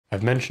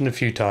I've mentioned a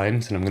few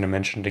times, and I'm going to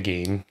mention it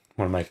again.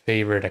 One of my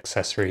favorite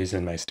accessories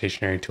in my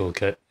stationery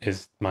toolkit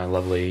is my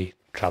lovely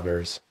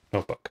Traveler's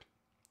notebook.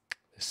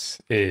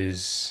 This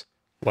is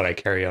what I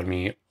carry on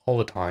me all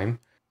the time.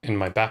 In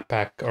my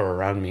backpack or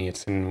around me,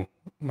 it's in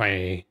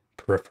my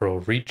peripheral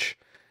reach,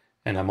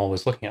 and I'm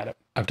always looking at it.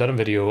 I've done a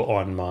video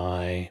on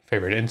my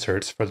favorite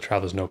inserts for the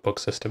Traveler's Notebook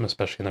system,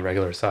 especially in the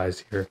regular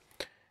size here.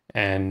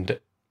 And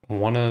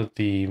one of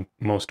the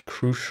most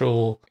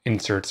crucial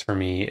inserts for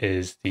me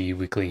is the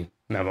Weekly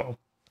Memo.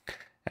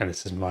 And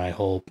this is my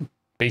whole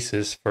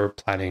basis for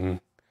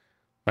planning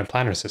my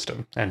planner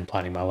system and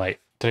planning my life.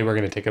 Today we're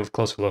going to take a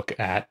closer look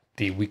at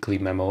the Weekly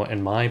Memo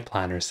and my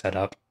planner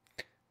setup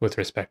with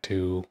respect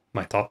to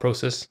my thought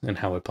process and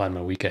how I plan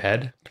my week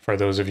ahead. For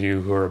those of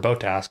you who are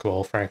about to ask,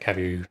 well, Frank, have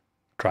you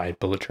tried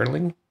bullet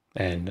journaling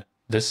and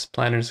this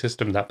planner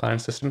system, that planner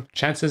system?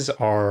 Chances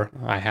are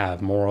I have,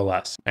 more or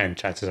less, and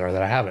chances are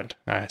that I haven't.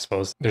 I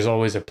suppose there's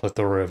always a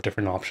plethora of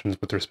different options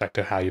with respect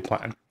to how you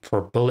plan.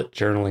 For bullet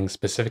journaling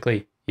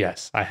specifically,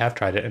 yes, I have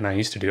tried it, and I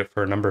used to do it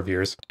for a number of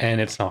years,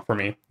 and it's not for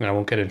me. And I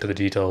won't get into the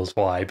details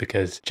why,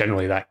 because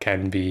generally that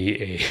can be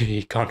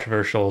a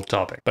controversial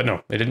topic. But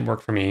no, it didn't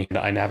work for me. And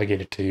I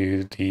navigated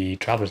to the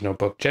Traveler's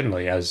Notebook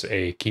generally as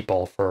a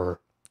keep-all for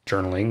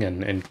journaling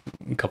and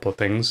a couple of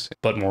things,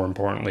 but more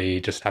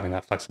importantly, just having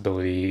that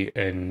flexibility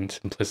and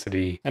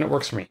simplicity, and it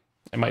works for me.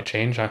 It might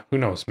change, who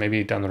knows,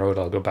 maybe down the road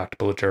I'll go back to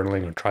bullet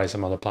journaling or try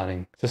some other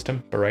planning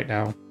system, but right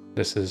now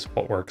this is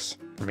what works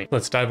for me.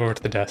 Let's dive over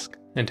to the desk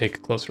and take a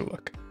closer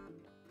look.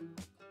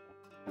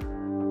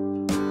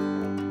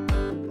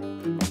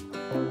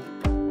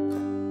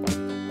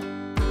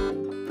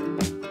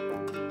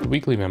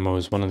 Weekly Memo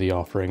is one of the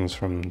offerings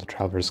from the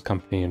Traveler's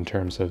Company in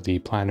terms of the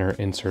planner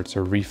inserts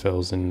or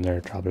refills in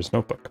their Traveler's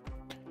Notebook.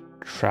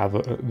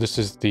 This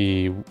is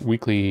the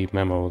Weekly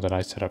Memo that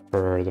I set up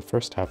for the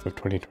first half of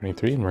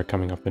 2023, and we're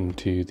coming up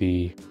into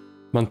the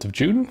month of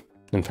June.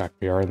 In fact,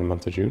 we are in the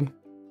month of June.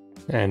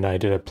 And I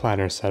did a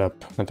planner setup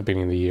at the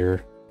beginning of the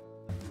year,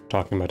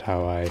 talking about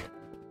how I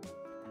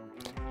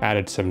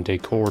added some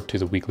decor to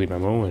the Weekly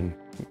Memo and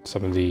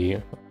some of the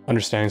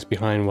understandings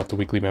behind what the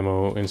Weekly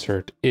Memo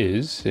insert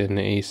is in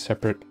a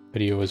separate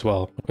video as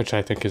well, which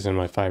I think is in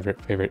my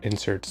favorite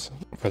inserts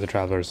for the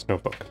Traveler's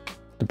Notebook.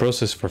 The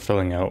process for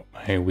filling out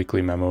my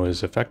Weekly Memo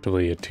is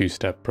effectively a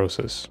two-step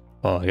process.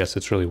 Well, I guess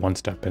it's really one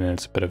step, and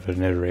it's a bit of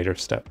an iterative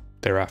step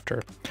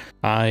thereafter.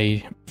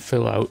 I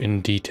fill out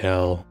in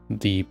detail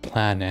the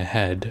plan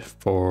ahead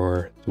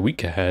for the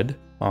week ahead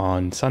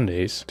on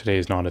Sundays. Today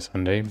is not a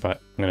Sunday,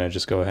 but I'm going to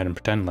just go ahead and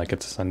pretend like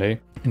it's a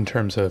Sunday. In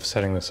terms of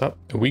setting this up,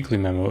 the Weekly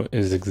Memo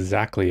is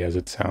exactly as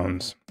it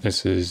sounds.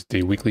 This is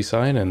the weekly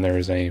side, and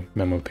there's a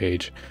memo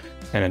page,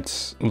 and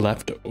it's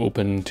left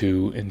open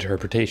to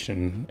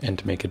interpretation and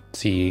to make it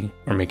see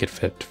or make it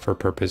fit for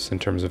purpose in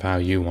terms of how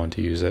you want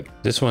to use it.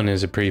 This one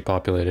is a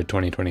pre-populated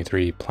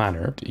 2023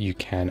 planner. You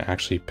can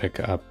actually pick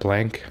up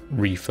blank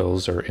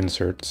refills or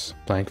inserts,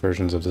 blank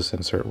versions of this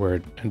insert where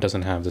it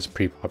doesn't have this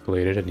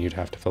pre-populated, and you'd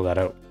have to fill that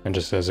out. And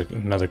just as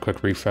another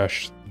quick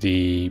refresh,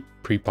 the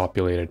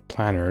pre-populated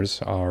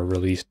planners are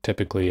released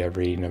typically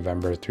every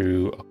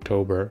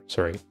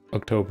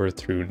October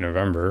through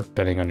November,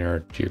 depending on your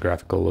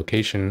geographical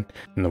location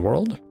in the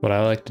world. What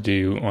I like to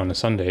do on a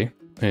Sunday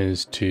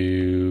is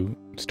to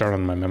start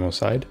on my memo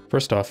side.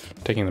 First off,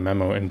 taking the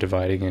memo and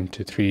dividing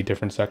into 3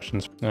 different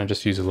sections. And I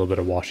just use a little bit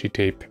of washi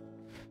tape.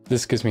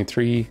 This gives me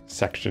 3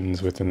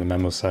 sections within the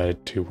memo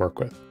side to work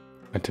with.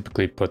 I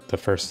typically put the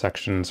first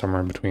section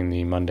somewhere between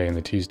the Monday and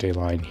the Tuesday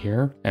line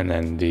here. And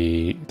then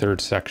the third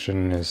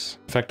section is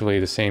effectively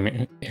the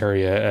same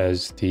area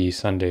as the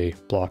Sunday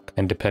block.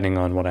 And depending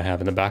on what I have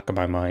in the back of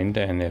my mind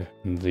and if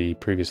the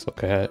previous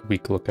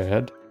week look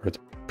ahead, or the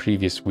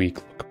previous week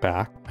look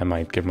back, I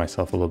might give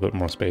myself a little bit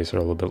more space or a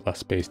little bit less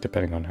space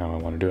depending on how I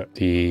want to do it.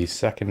 The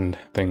second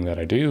thing that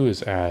I do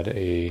is add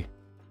a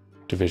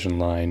division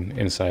line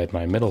inside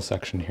my middle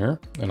section here.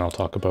 And I'll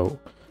talk about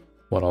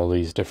what all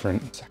these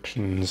different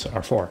sections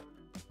are for.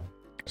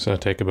 So I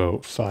take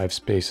about 5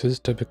 spaces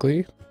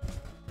typically.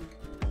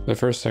 The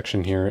first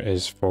section here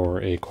is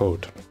for a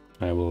quote.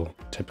 I will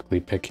typically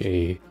pick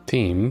a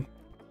theme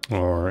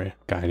or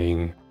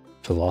guiding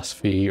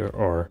philosophy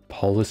or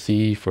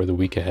policy for the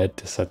week ahead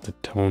to set the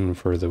tone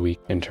for the week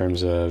in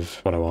terms of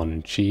what I want to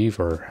achieve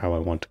or how I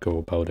want to go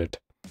about it.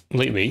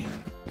 Lately,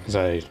 as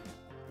I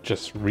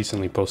just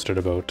recently posted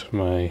about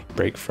my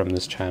break from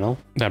this channel.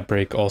 That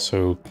break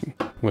also,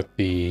 with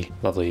the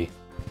lovely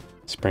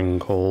spring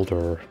cold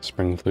or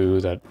spring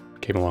flu that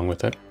came along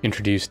with it,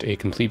 introduced a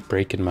complete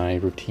break in my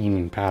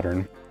routine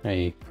pattern.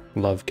 I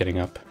love getting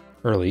up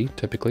early,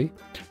 typically,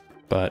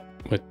 but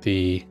with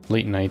the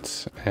late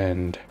nights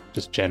and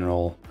just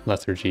general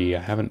lethargy,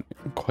 I haven't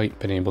quite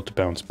been able to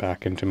bounce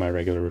back into my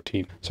regular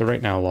routine. So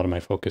right now, a lot of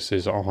my focus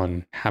is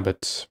on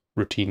habits,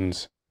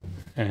 routines,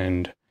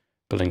 and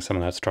building some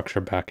of that structure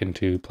back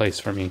into place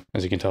for me.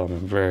 As you can tell, I'm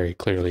very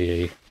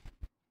clearly a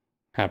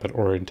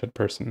habit-oriented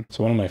person.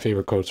 So one of my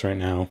favorite quotes right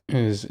now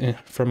is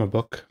from a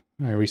book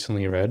I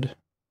recently read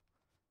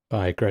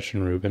by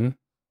Gretchen Rubin.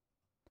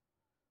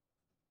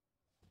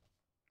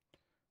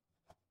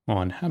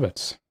 on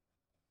habits.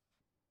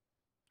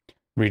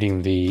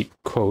 Reading the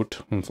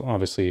quote,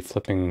 obviously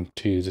flipping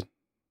to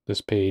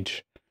this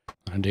page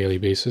on a daily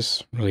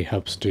basis really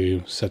helps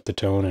to set the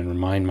tone and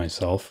remind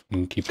myself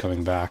and keep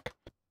coming back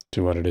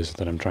to what it is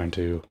that I'm trying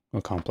to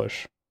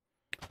accomplish.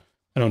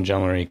 I don't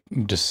generally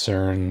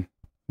discern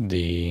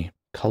the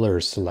color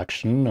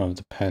selection of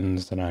the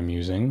pens that I'm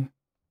using,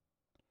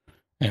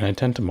 and I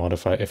tend to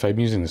modify. If I'm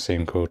using the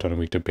same quote on a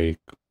week-to-week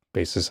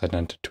basis, I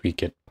tend to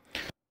tweak it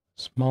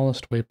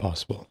smallest way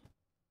possible.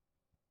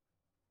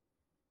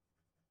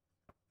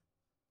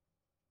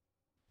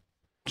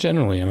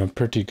 Generally, I'm a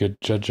pretty good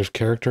judge of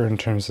character in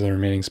terms of the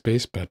remaining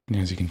space, but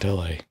as you can tell,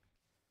 I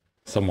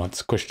somewhat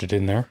squished it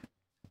in there.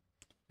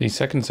 The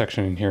second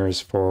section in here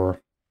is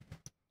for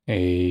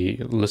a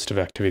list of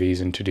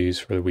activities and to-dos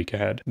for the week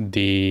ahead.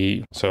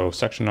 So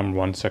section number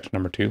 1, section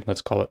number 2,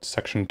 let's call it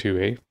section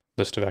 2A,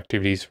 list of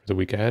activities for the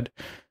week ahead.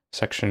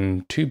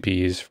 Section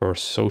 2B is for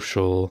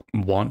social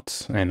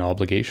wants and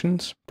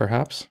obligations,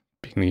 perhaps,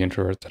 being the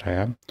introvert that I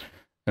am.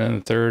 And then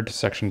the third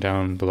section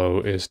down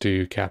below is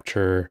to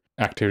capture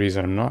activities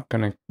that I'm not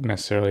going to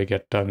necessarily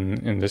get done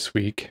in this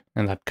week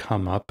and that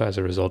come up as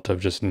a result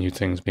of just new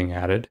things being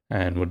added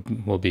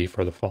and will be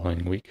for the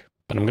following week.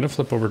 But I'm going to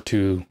flip over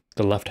to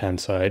the left-hand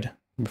side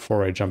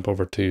before I jump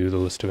over to the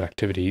list of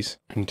activities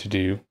and to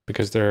do,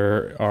 because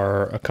there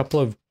are a couple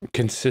of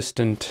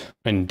consistent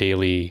and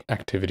daily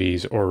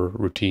activities or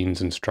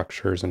routines and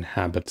structures and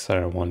habits that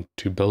I want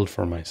to build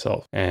for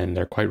myself. And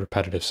they're quite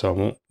repetitive, so I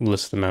won't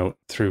list them out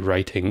through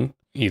writing,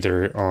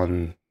 either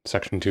on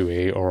section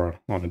 2A or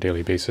on a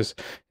daily basis.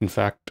 In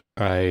fact,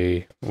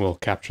 I will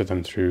capture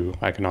them through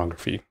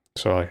iconography.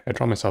 So I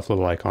draw myself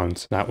little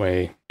icons. That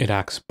way it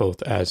acts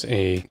both as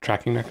a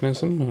tracking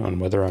mechanism on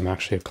whether I'm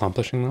actually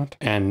accomplishing that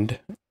and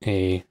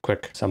a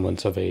quick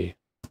semblance of a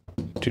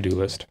to-do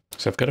list.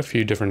 So I've got a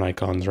few different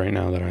icons right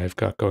now that I've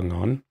got going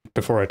on.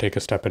 Before I take a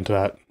step into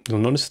that, you'll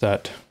notice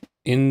that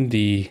in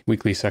the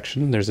weekly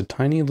section, there's a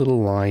tiny little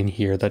line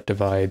here that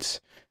divides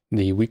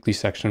the weekly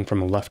section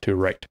from left to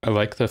right. I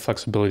like the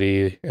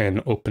flexibility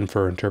and open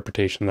for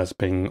interpretation that's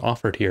being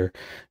offered here.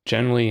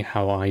 Generally,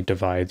 how I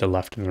divide the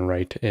left and the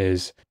right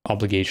is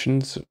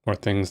obligations or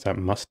things that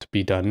must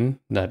be done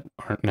that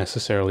aren't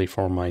necessarily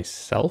for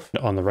myself.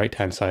 On the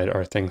right-hand side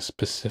are things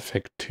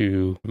specific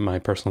to my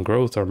personal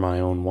growth or my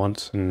own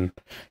wants and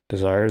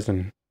desires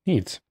and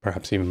needs,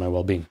 perhaps even my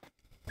well-being.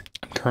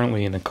 I'm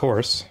currently in a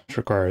course which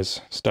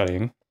requires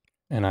studying,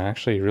 and I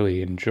actually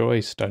really enjoy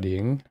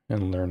studying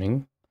and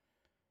learning.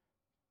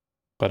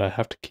 But I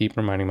have to keep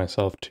reminding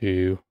myself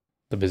to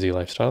the busy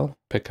lifestyle,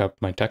 pick up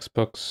my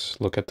textbooks,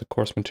 look at the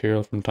course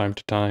material from time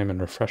to time,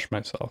 and refresh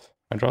myself.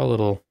 I draw a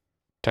little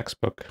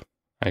textbook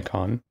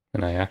icon,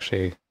 and I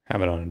actually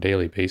have it on a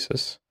daily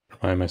basis.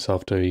 Remind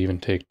myself to even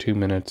take 2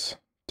 minutes,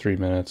 3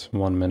 minutes,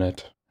 1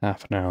 minute,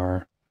 half an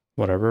hour,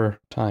 whatever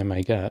time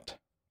I get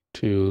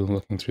to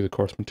looking through the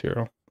course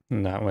material.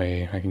 And that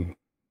way I can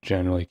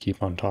generally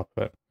keep on top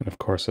of it. And of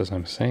course, as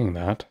I'm saying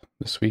that,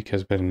 this week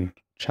has been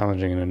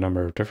challenging in a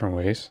number of different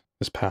ways.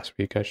 This past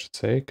week, I should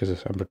say,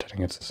 because I'm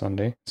pretending it's a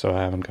Sunday, so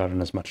I haven't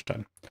gotten as much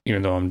done.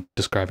 Even though I'm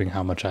describing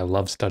how much I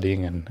love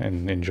studying and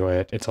enjoy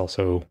it, it's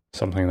also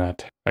something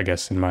that, I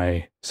guess, in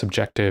my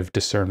subjective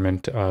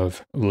discernment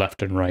of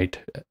left and right,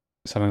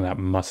 something that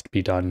must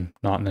be done,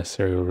 not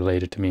necessarily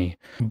related to me,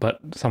 but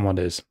somewhat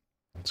is.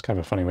 It's kind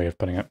of a funny way of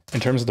putting it.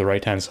 In terms of the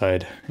right-hand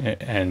side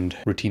and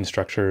routine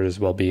structures,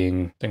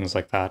 well-being, things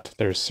like that,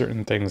 there's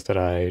certain things that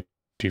I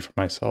do for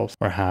myself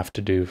or have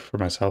to do for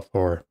myself,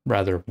 or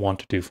rather want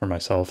to do for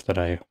myself, that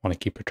I want to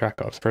keep a track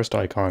of. First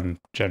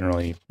icon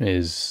generally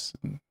is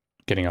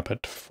getting up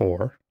at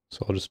 4.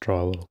 So I'll just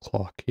draw a little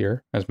clock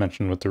here. As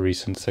mentioned with the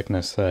recent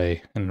sickness,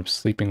 I ended up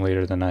sleeping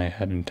later than I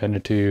had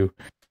intended to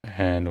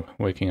and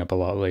waking up a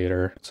lot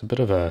later. It's a bit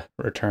of a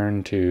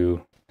return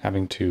to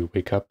having to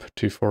wake up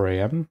to 4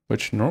 a.m.,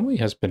 which normally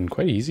has been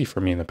quite easy for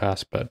me in the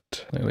past,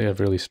 but lately I've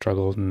really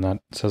struggled, and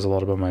that says a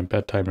lot about my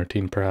bedtime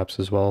routine perhaps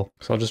as well.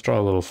 So I'll just draw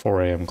a little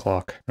 4 a.m.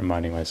 clock,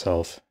 reminding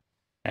myself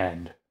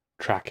and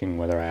tracking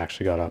whether I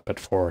actually got up at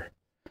 4.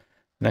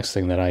 Next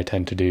thing that I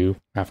tend to do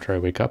after I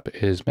wake up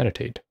is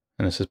meditate.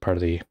 And this is part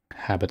of the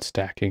habit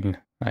stacking,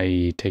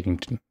 i.e. taking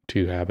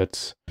two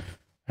habits.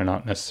 They're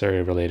not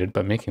necessarily related,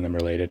 but making them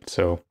related.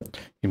 So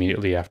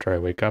immediately after I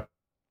wake up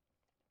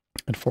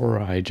at 4,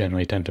 I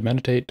generally tend to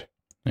meditate.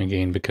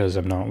 Again, because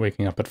I'm not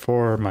waking up at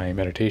 4, my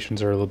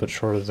meditations are a little bit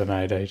shorter than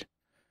I'd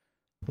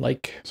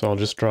like. So I'll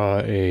just draw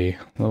a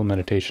little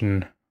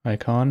meditation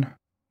icon,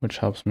 which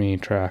helps me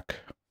track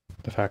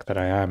the fact that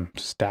I am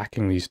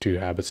stacking these two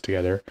habits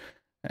together.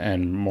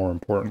 And more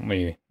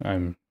importantly,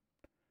 I'm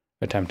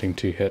attempting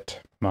to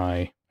hit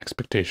my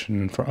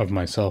expectation of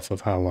myself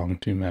of how long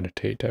to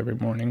meditate every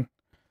morning,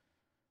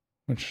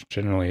 which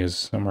generally is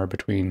somewhere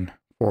between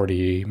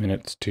 40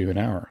 minutes to an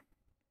hour.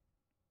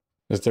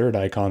 The third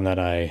icon that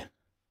I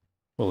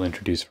will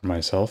introduce for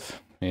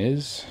myself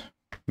is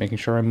making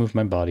sure I move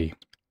my body.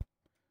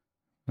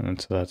 And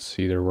so that's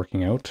either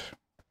working out,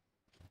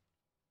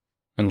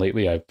 and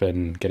lately I've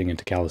been getting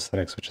into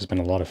calisthenics, which has been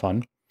a lot of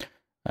fun.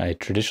 I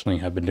traditionally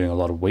have been doing a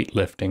lot of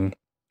weightlifting,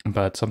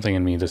 but something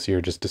in me this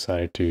year just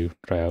decided to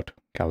try out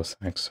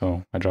calisthenics.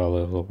 So I draw a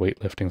little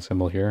weightlifting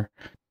symbol here.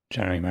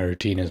 Generally, my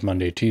routine is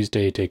Monday,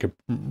 Tuesday, take a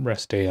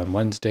rest day on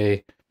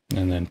Wednesday,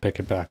 and then pick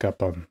it back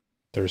up on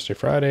Thursday,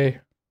 Friday,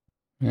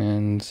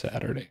 and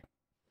Saturday.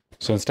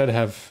 So instead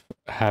of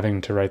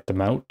having to write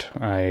them out,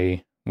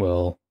 I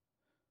will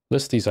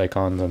list these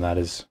icons, and that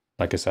is,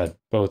 like I said,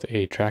 both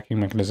a tracking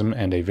mechanism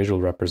and a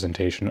visual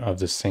representation of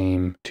the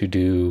same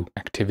to-do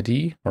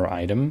activity or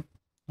item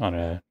on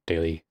a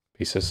daily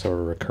basis or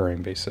a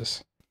recurring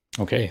basis.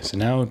 Okay, so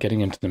now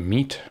getting into the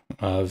meat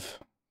of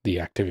the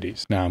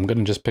activities. Now I'm going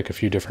to just pick a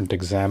few different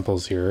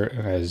examples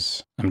here,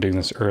 as I'm doing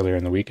this earlier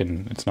in the week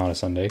and it's not a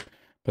Sunday,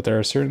 but there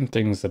are certain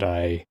things that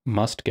I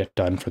must get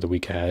done for the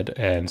week ahead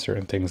and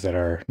certain things that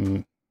are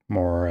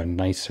more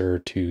nicer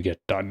to get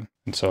done.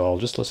 And so I'll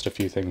just list a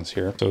few things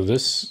here. So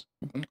this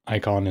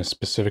icon is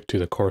specific to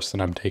the course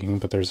that I'm taking,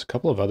 but there's a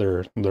couple of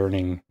other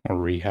learning or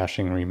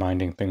rehashing,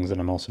 reminding things that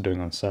I'm also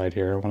doing on the side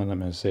here. One of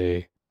them is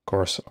a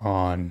course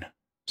on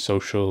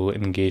social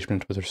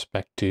engagement with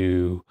respect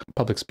to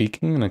public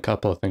speaking and a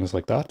couple of things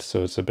like that.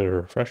 So it's a bit of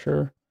a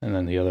refresher. And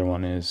then the other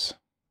one is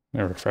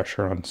a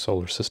refresher on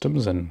solar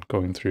systems and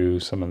going through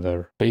some of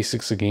the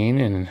basics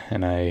again.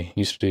 And I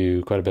used to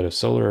do quite a bit of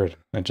solar.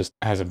 It just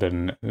hasn't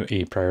been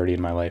a priority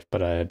in my life,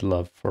 but I'd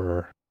love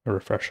for a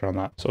refresher on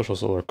that. Social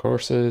solar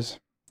courses.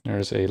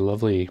 There's a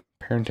lovely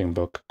parenting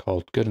book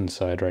called Good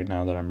Inside right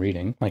now that I'm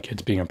reading. My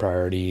kids being a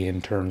priority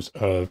in terms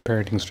of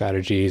parenting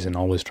strategies and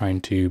always trying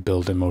to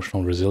build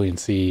emotional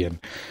resiliency and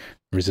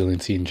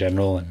resiliency in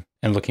general,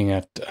 and looking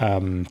at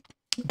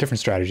different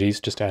strategies,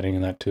 just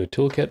adding that to a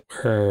toolkit.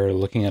 We're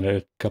looking at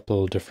a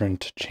couple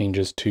different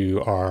changes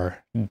to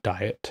our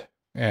diet,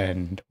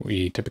 and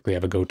we typically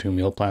have a go-to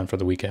meal plan for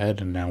the week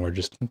ahead, and now we're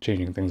just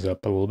changing things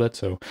up a little bit.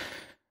 So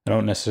I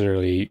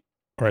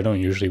don't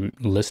usually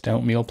list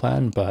out meal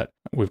plan, but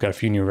we've got a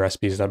few new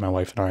recipes that my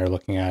wife and I are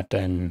looking at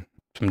and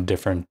some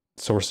different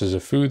sources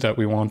of food that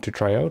we want to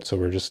try out. So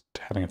we're just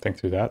having a think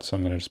through that. So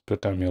I'm going to just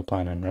put down meal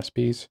plan and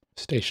recipes.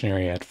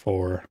 Stationery at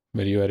 4,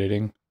 video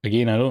editing.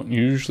 Again, I don't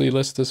usually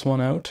list this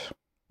one out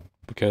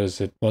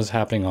because it was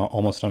happening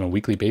almost on a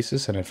weekly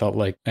basis, and it felt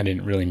like I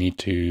didn't really need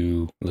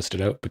to list it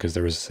out because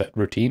there was a set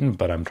routine,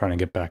 but I'm trying to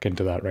get back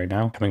into that right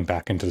now. Coming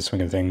back into the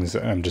swing of things,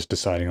 I'm just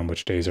deciding on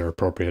which days are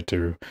appropriate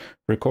to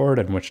record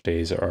and which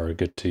days are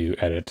good to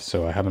edit,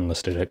 so I haven't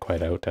listed it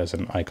quite out as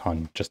an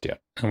icon just yet.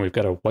 And we've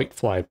got a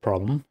whitefly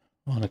problem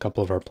on a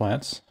couple of our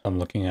plants. I'm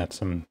looking at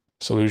some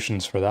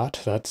solutions for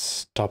that.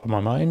 That's top of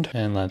my mind.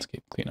 And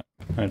landscape cleanup.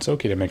 And it's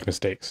okay to make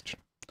mistakes.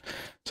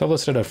 So I've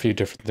listed a few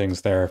different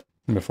things there.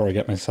 Before I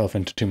get myself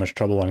into too much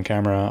trouble on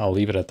camera, I'll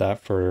leave it at that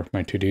for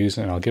my to-dos,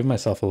 and I'll give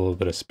myself a little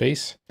bit of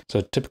space.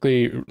 So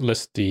typically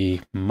list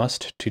the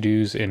must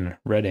to-dos in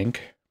red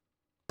ink,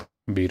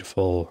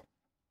 beautiful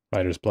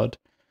writer's blood,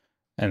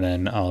 and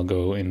then I'll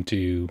go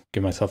into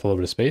give myself a little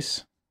bit of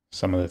space.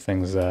 Some of the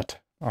things that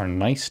are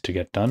nice to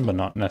get done, but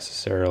not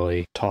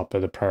necessarily top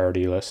of the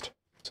priority list.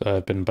 So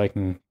I've been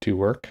biking to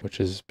work, which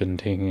has been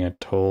taking a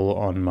toll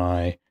on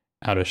my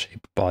out of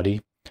shape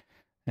body,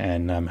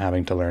 and I'm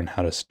having to learn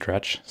how to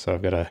stretch. So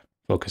I've got to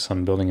focus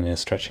on building a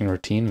stretching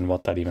routine and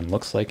what that even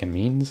looks like and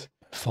means.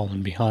 I've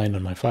fallen behind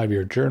on my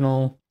 5-year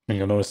journal, and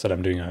you'll notice that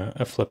I'm doing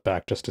a flip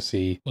back just to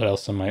see what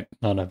else I might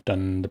not have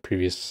done the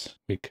previous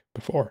week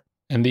before.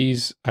 And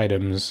these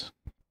items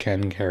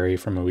can carry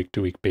from a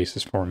week-to-week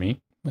basis for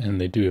me,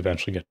 and they do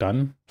eventually get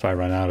done. If I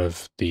run out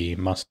of the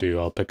must-do,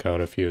 I'll pick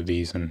out a few of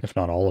these, and if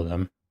not all of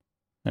them,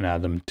 and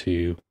add them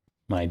to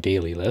my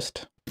daily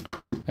list.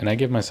 And I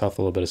give myself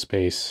a little bit of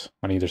space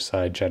on either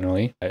side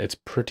generally. It's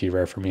pretty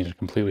rare for me to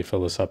completely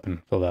fill this up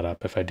and fill that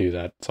up. If I do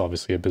that, it's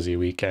obviously a busy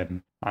week,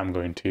 and I'm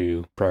going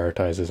to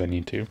prioritize as I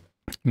need to.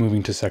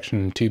 Moving to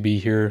section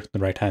 2B here, the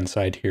right-hand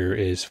side here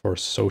is for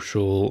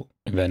social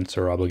events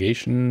or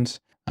obligations.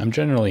 I'm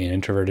generally an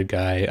introverted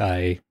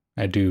guy.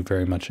 I do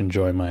very much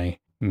enjoy my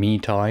me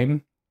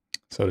time,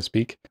 so to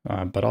speak,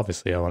 but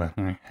obviously I want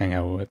to hang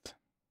out with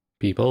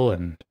people,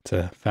 and it's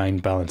a fine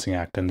balancing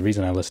act. And the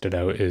reason I list it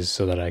out is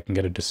so that I can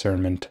get a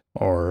discernment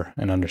or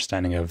an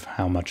understanding of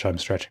how much I'm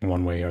stretching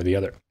one way or the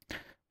other.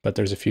 But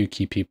there's a few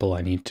key people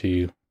I need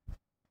to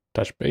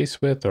touch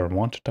base with or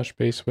want to touch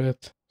base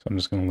with, so I'm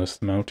just going to list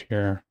them out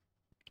here.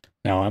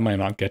 Now I might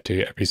not get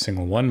to every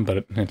single one,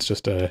 but it's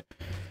just a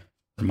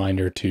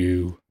reminder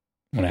to,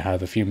 when I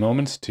have a few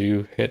moments,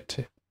 to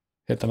hit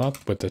them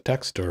up with a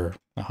text or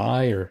a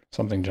hi or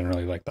something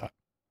generally like that.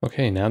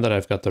 Okay, now that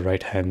I've got the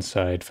right-hand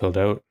side filled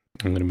out,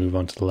 I'm going to move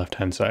on to the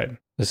left-hand side.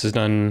 This is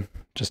done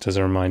just as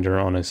a reminder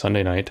on a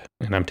Sunday night,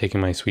 and I'm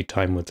taking my sweet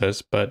time with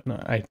this, but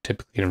I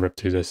typically can rip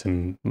through this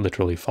in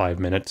literally 5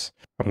 minutes.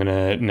 I'm going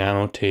to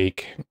now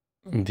take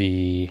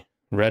the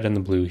red and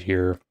the blue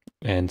here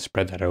and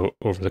spread that out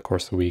over the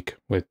course of the week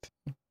with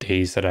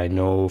days that I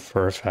know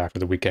for a fact for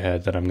the week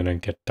ahead that I'm going to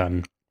get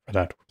done for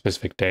that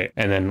specific day.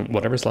 And then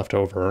whatever's left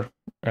over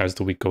as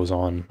the week goes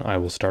on, I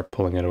will start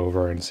pulling it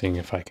over and seeing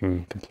if I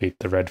can complete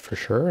the red for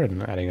sure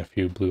and adding a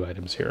few blue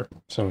items here.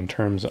 So in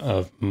terms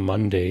of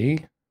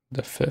Monday,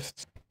 the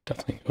 5th,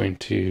 I'm going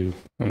to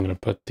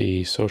put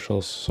the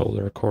social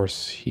solar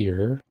course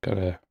here.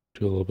 Gotta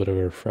do a little bit of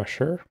a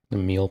refresher. The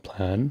meal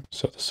plan.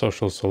 So the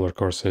social solar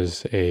course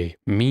is a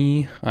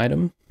me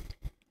item,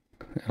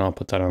 and I'll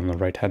put that on the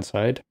right hand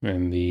side,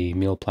 and the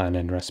meal plan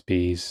and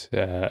recipes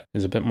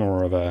is a bit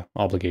more of a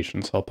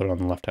obligation, so I'll put it on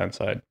the left hand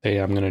side. Today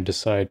I'm going to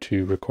decide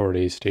to record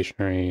a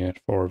Stationery at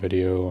 4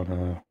 video on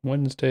a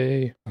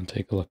Wednesday. I'll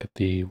take a look at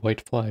the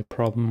whitefly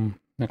problem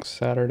next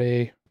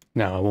Saturday.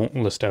 Now I won't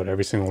list out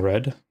every single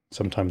red.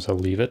 Sometimes I'll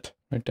leave it.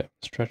 Write down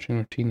stretching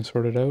routine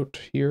sorted out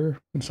here.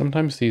 And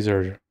sometimes these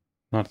are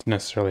not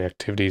necessarily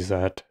activities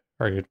that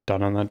are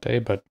done on that day,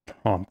 but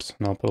prompts.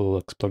 And I'll put a little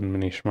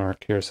exclamation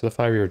mark here. So the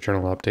 5-year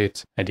journal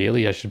updates.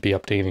 Ideally, I should be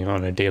updating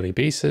on a daily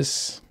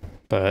basis,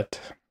 but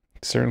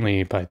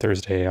certainly by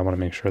Thursday, I want to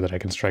make sure that I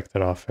can strike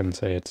that off and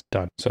say it's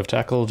done. So I've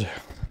tackled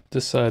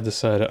this side, this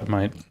side. I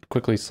might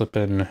quickly slip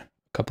in a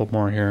couple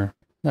more here.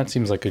 That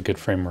seems like a good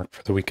framework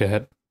for the week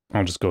ahead.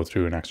 I'll just go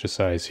through an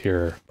exercise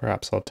here.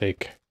 Perhaps I'll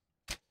take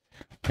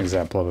an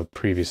example of a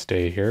previous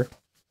day here.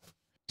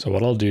 So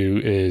what I'll do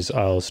is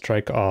I'll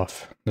strike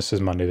off, this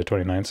is Monday the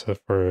 29th, so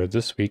for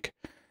this week,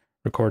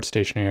 record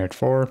Stationery at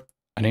 4.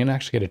 I didn't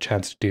actually get a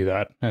chance to do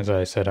that. As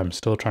I said, I'm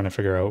still trying to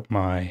figure out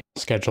my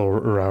schedule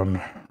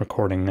around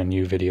recording a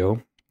new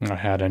video. I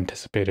had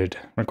anticipated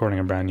recording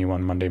a brand new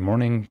one Monday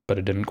morning, but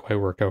it didn't quite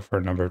work out for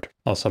a number of reasons.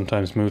 I'll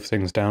sometimes move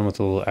things down with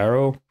a little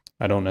arrow.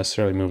 I don't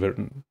necessarily move it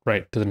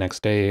right to the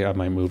next day. I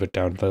might move it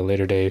down to a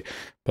later day,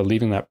 but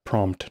leaving that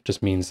prompt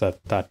just means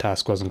that that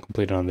task wasn't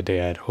completed on the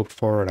day I had hoped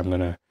for, and I'm going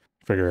to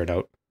figure it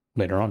out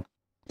later on.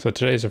 So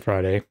today's a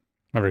Friday.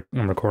 I'm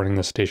recording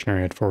the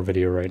Stationery at 4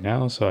 video right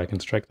now, so I can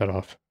strike that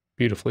off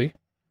beautifully.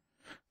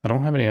 I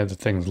don't have any other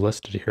things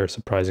listed here,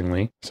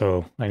 surprisingly,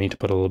 so I need to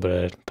put a little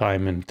bit of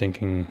time in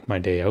thinking my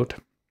day out.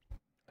 I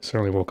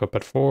certainly woke up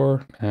at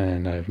 4,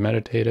 and I've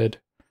meditated.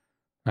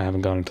 I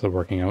haven't gone into the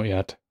working out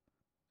yet.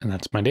 And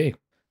that's my day.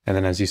 And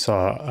then as you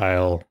saw,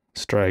 I'll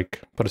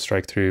put a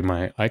strike through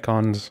my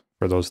icons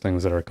for those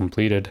things that are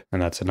completed.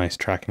 And that's a nice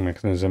tracking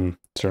mechanism.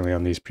 Certainly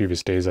on these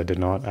previous days, I did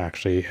not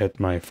actually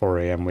hit my 4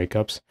 a.m. wake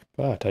ups,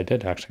 but I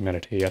did actually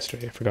meditate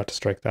yesterday. I forgot to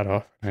strike that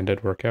off, and I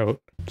did work out.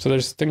 So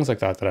there's things like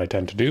that that I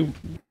tend to do.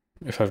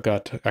 If I've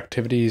got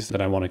activities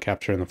that I want to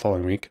capture in the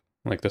following week,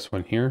 like this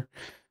one here,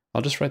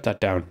 I'll just write that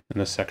down in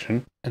this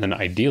section. And then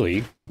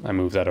ideally, I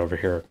move that over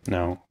here.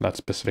 Now, that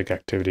specific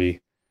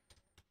activity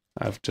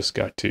I've just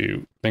got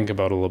to think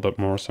about a little bit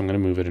more, so I'm going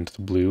to move it into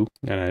the blue,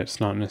 and it's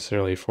not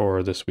necessarily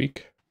for this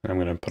week. I'm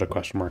going to put a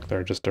question mark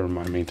there just to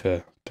remind me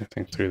to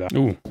think through that.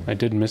 Ooh, I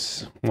did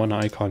miss one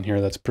icon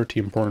here that's pretty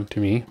important to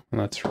me, and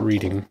that's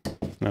reading.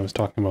 And I was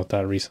talking about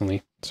that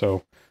recently.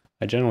 So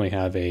I generally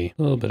have a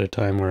little bit of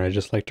time where I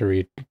just like to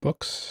read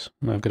books.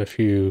 And I've got a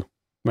few,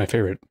 my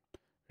favorite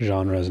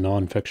genre is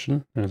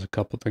nonfiction. There's a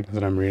couple things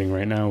that I'm reading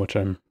right now, which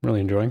I'm really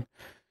enjoying.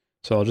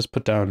 So I'll just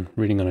put down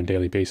reading on a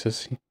daily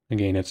basis.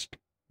 Again, it's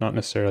not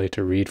necessarily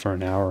to read for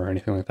an hour or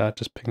anything like that,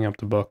 just picking up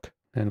the book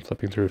and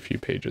flipping through a few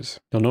pages.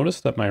 You'll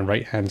notice that my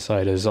right-hand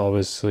side is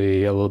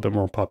obviously a little bit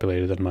more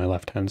populated than my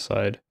left-hand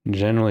side.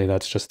 Generally,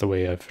 that's just the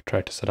way I've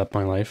tried to set up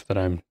my life, that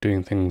I'm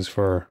doing things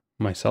for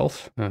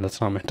myself. And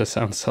that's not meant to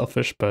sound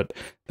selfish, but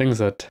things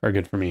that are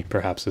good for me,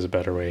 perhaps, is a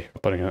better way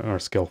of putting it, or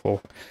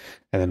skillful.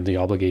 And then the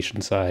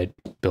obligation side,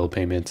 bill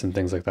payments and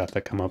things like that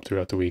that come up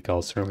throughout the week,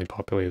 I'll certainly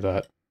populate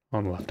that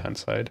on the left-hand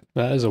side.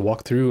 That is a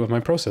walkthrough of my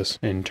process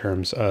in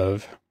terms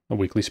of a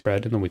weekly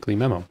spread and the weekly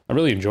memo. I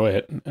really enjoy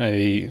it.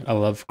 I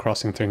love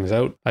crossing things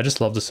out. I just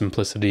love the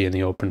simplicity and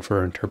the open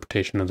for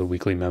interpretation of the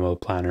weekly memo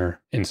planner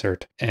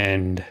insert.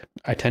 And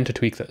I tend to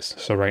tweak this.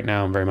 So right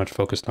now I'm very much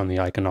focused on the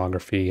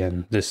iconography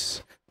and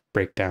this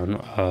breakdown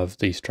of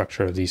the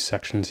structure of these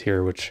sections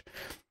here, which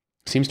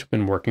seems to have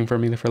been working for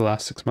me for the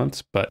last 6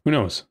 months, but who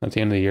knows? At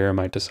the end of the year, I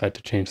might decide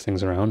to change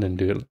things around and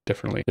do it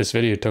differently. This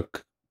video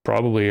took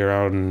probably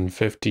around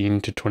 15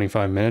 to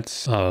 25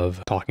 minutes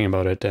of talking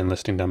about it and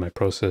listing down my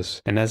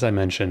process. And as I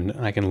mentioned,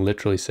 I can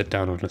literally sit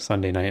down on a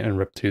Sunday night and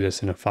rip through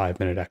this in a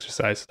 5-minute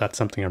exercise. That's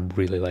something I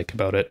really like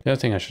about it. The other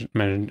thing I should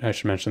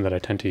mention that I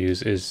tend to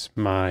use is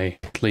my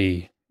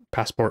weekly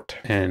passport,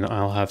 and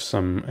I'll have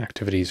some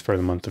activities for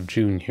the month of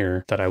June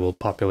here that I will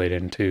populate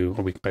into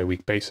a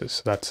week-by-week basis.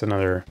 So that's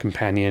another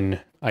companion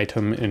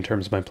item in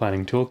terms of my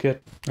planning toolkit.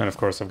 And of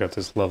course, I've got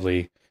this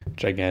lovely,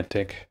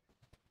 gigantic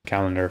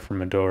calendar from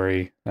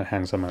Midori that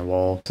hangs on my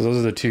wall. So those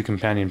are the two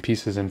companion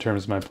pieces in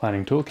terms of my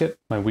planning toolkit.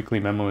 My weekly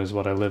memo is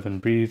what I live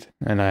and breathe,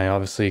 and I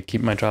obviously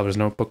keep my traveler's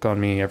notebook on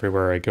me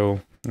everywhere I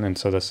go. And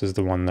so this is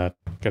the one that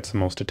gets the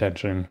most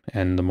attention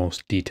and the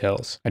most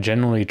details. I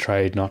generally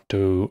try not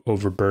to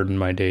overburden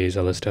my days.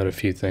 I list out a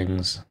few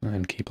things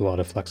and keep a lot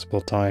of flexible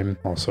time.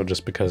 Also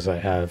just because I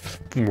have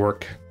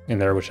work in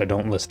there which I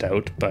don't list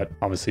out, but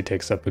obviously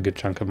takes up a good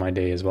chunk of my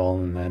day as well.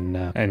 And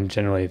then and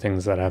generally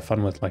things that I have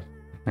fun with, like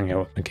hanging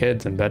out with my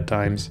kids and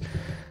bedtimes,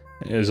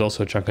 is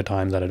also a chunk of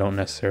time that I don't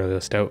necessarily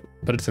list out,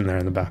 but it's in there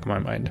in the back of my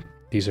mind.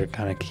 These are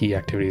kind of key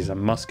activities that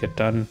must get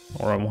done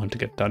or I want to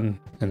get done,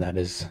 and that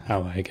is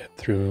how I get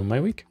through my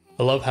week.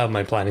 I love how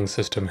my planning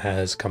system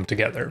has come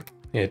together.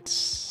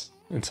 It's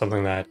It's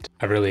something that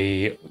I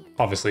really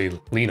obviously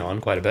lean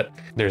on quite a bit.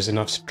 There's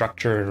enough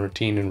structure and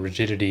routine and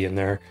rigidity in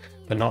there,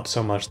 but not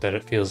so much that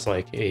it feels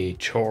like a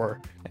chore.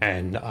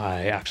 And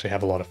I actually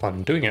have a lot of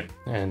fun doing it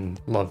and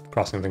love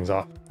crossing things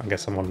off. I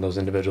guess I'm one of those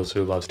individuals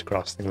who loves to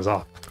cross things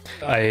off.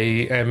 I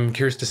am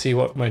curious to see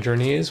what my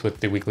journey is with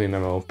the weekly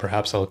memo.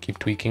 Perhaps I'll keep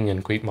tweaking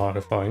and keep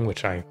modifying,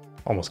 which I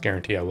almost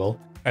guarantee I will.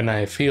 And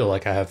I feel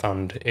like I have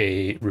found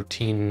a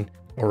routine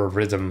or a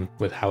rhythm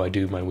with how I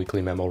do my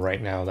weekly memo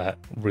right now that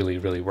really,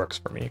 really works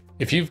for me.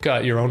 If you've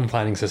got your own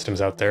planning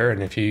systems out there,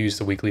 and if you use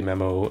the weekly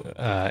memo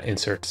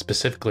insert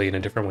specifically in a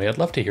different way, I'd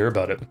love to hear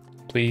about it.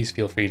 Please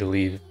feel free to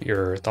leave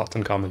your thoughts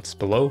and comments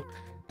below.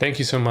 Thank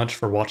you so much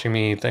for watching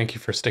me. Thank you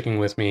for sticking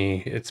with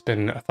me. It's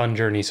been a fun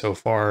journey so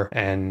far,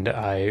 and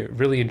I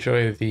really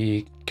enjoy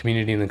the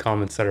community in the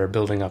comments that are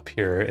building up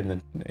here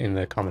in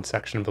the comment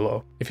section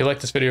below. If you like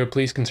this video,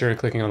 please consider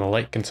clicking on the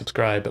like and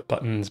subscribe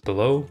buttons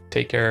below.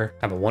 Take care,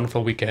 have a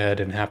wonderful week ahead,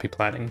 and happy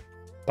planning.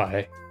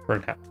 Bye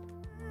for now.